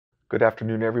Good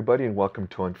afternoon, everybody, and welcome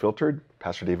to Unfiltered.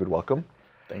 Pastor David, welcome.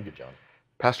 Thank you, John.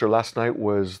 Pastor, last night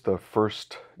was the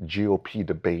first GOP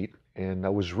debate, and I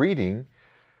was reading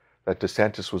that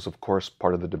DeSantis was, of course,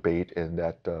 part of the debate, and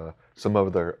that some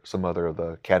other of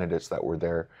the candidates that were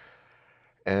there,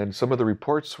 and some of the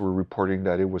reports were reporting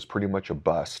that it was pretty much a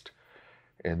bust,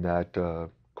 and that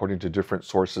according to different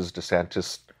sources,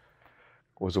 DeSantis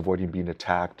was avoiding being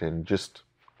attacked, and just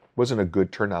wasn't a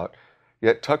good turnout.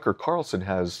 Yet Tucker Carlson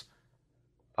has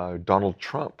Donald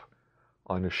Trump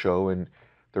on the show, and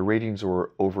the ratings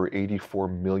were over 84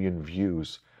 million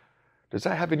views. Does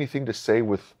that have anything to say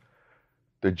with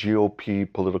the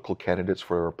GOP political candidates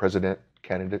for president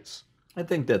candidates? I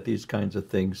think that these kinds of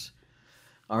things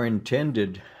are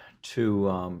intended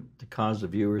to cause the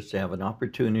viewers to have an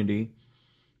opportunity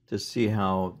to see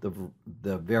how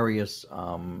the various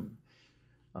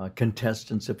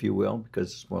contestants, if you will,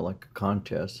 because it's more like a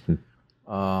contest,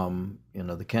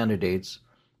 the candidates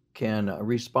can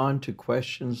respond to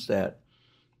questions that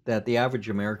the average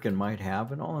American might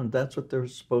have, and that's what they're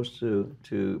supposed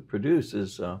to produce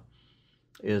is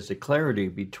a clarity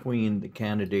between the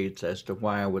candidates as to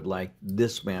why I would like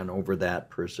this man over that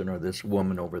person or this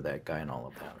woman over that guy and all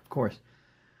of that, of course.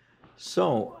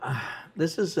 So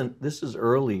this is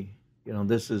early.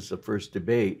 This is the first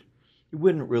debate. You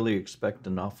wouldn't really expect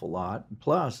an awful lot.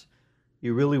 Plus,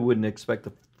 you really wouldn't expect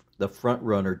the front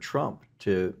runner Trump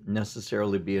to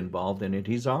necessarily be involved in it.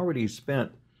 He's already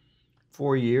spent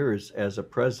 4 years as a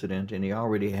president, and he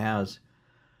already has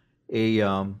a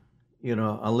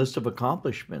list of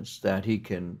accomplishments that he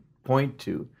can point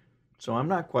to. So I'm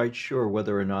not quite sure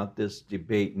whether or not this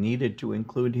debate needed to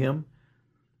include him,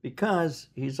 because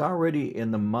he's already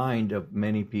in the mind of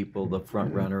many people the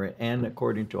front runner, and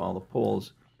according to all the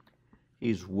polls,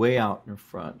 he's way out in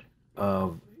front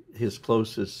of his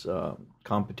closest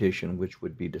competition, which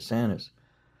would be DeSantis.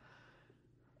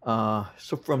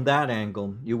 So from that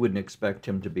angle, you wouldn't expect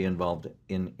him to be involved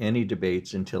in any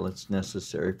debates until it's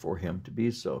necessary for him to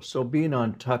be so. So being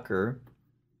on Tucker,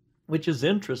 which is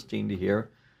interesting to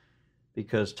hear,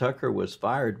 because Tucker was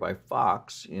fired by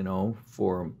Fox,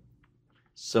 for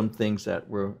some things that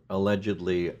were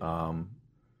allegedly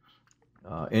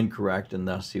incorrect, and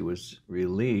thus he was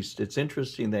released. It's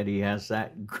interesting that he has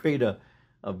that great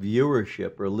a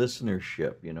viewership or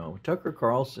listenership. Tucker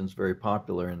Carlson's very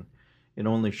popular, and it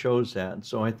only shows that. And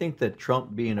so I think that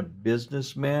Trump, being a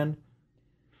businessman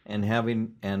and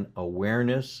having an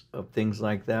awareness of things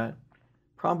like that,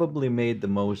 probably made the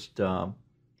most, the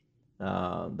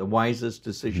wisest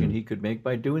decision he could make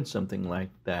by doing something like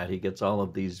that. He gets all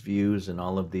of these views, and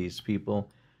all of these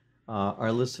people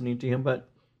are listening to him. But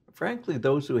frankly,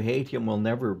 those who hate him will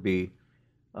never be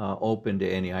open to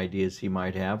any ideas he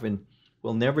might have, and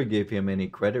will never give him any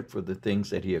credit for the things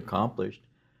that he accomplished.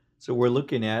 So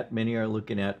many are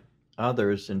looking at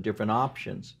others and different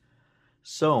options.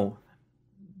 So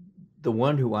the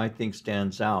one who I think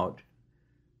stands out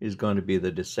is going to be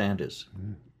the DeSantis.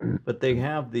 But they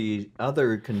have the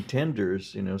other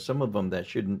contenders, some of them that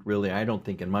shouldn't really, I don't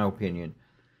think, in my opinion,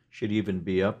 should even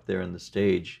be up there on the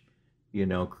stage.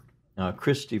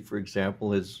 Christie, for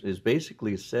example, is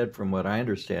basically said, from what I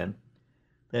understand,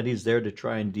 that he's there to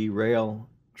try and derail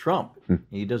Trump.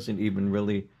 He doesn't even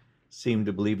really seem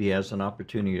to believe he has an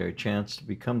opportunity or a chance to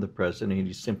become the president.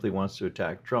 He simply wants to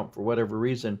attack Trump for whatever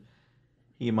reason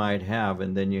he might have.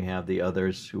 And then you have the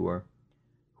others who are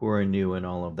new and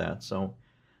all of that. So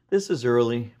this is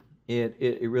early.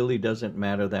 It really doesn't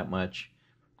matter that much.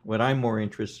 What I'm more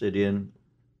interested in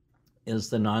is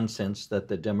the nonsense that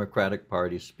the Democratic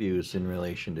Party spews in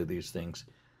relation to these things,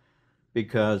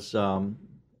 because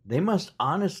they must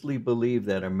honestly believe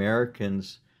that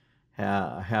Americans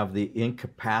have the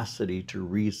incapacity to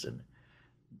reason.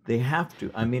 They have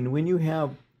to. I mean, when you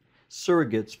have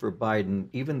surrogates for Biden,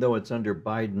 even though it's under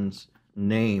Biden's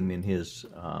name in his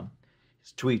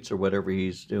tweets or whatever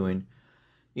he's doing,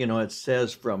 it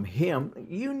says from him,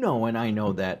 and I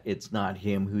know that it's not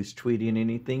him who's tweeting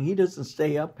anything. He doesn't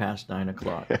stay up past 9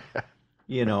 o'clock,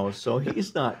 so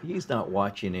he's not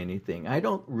watching anything. I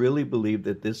don't really believe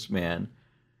that this man,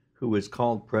 who is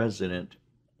called president,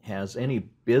 has any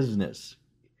business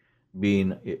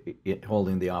being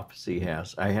holding the office he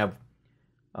has. I have,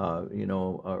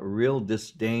 a real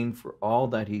disdain for all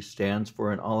that he stands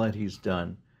for and all that he's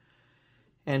done.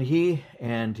 And he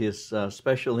and his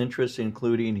special interests,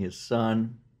 including his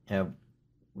son, have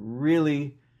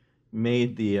really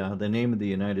made the name of the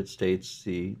United States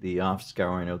the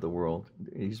offscouring of the world.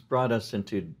 He's brought us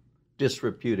into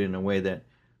disrepute in a way that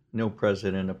no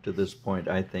president up to this point,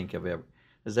 I think,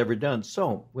 has ever done.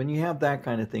 So when you have that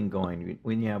kind of thing going,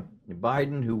 when you have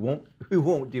Biden who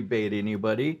won't debate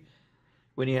anybody,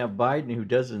 when you have Biden who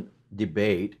doesn't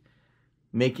debate,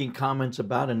 making comments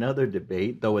about another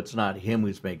debate, though it's not him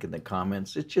who's making the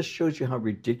comments, it just shows you how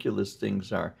ridiculous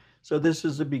things are. So this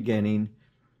is the beginning.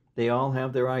 They all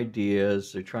have their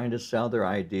ideas. They're trying to sell their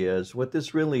ideas. What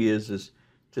this really is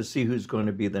to see who's going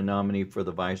to be the nominee for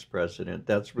the vice president.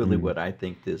 That's really Mm. what I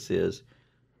think this is.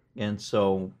 And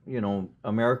so,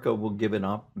 America will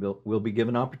be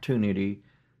given opportunity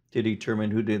to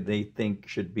determine who do they think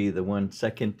should be the one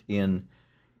second in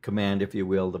command, if you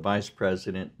will, the vice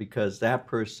president, because that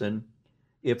person,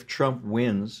 if Trump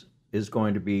wins, is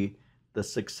going to be the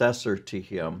successor to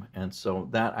him. And so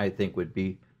that I think would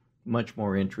be much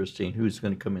more interesting, who's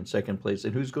going to come in second place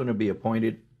and who's going to be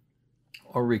appointed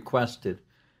or requested.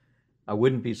 I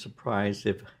wouldn't be surprised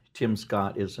if Tim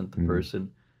Scott isn't the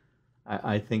person.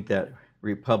 I think that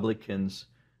Republicans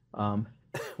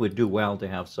would do well to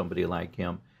have somebody like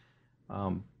him.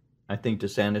 I think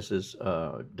DeSantis has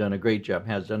done a great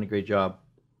job,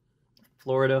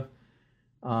 Florida,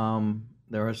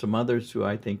 there are some others who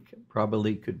I think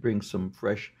probably could bring some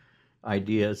fresh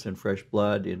ideas and fresh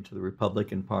blood into the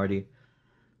Republican Party.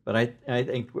 But I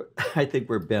think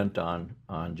we're bent on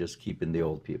just keeping the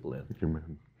old people in.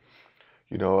 Amen.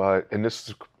 And this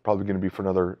is probably going to be for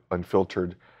another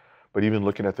Unfiltered, but even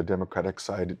looking at the Democrat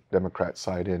side,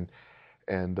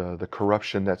 and the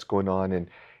corruption that's going on, and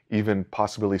even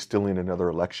possibly stealing another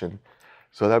election.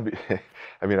 So that'd be,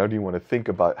 I mean, I don't even want to think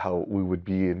about how we would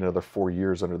be in another 4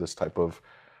 years under this type of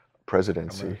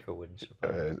presidency. America wouldn't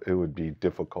survive. It would be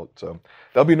difficult. So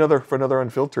that'll be another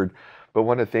Unfiltered. But I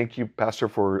want to thank you, Pastor,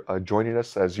 for joining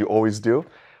us as you always do.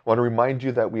 I want to remind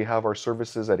you that we have our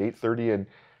services at 8:30 and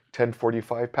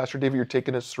 10:45. Pastor David, you're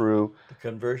taking us through The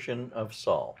Conversion of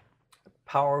Saul.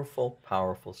 Powerful,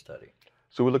 powerful study.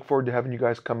 So we look forward to having you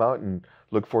guys come out and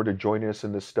look forward to joining us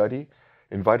in this study.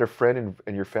 Invite a friend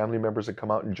and your family members to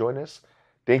come out and join us.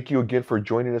 Thank you again for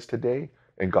joining us today,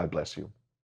 and God bless you.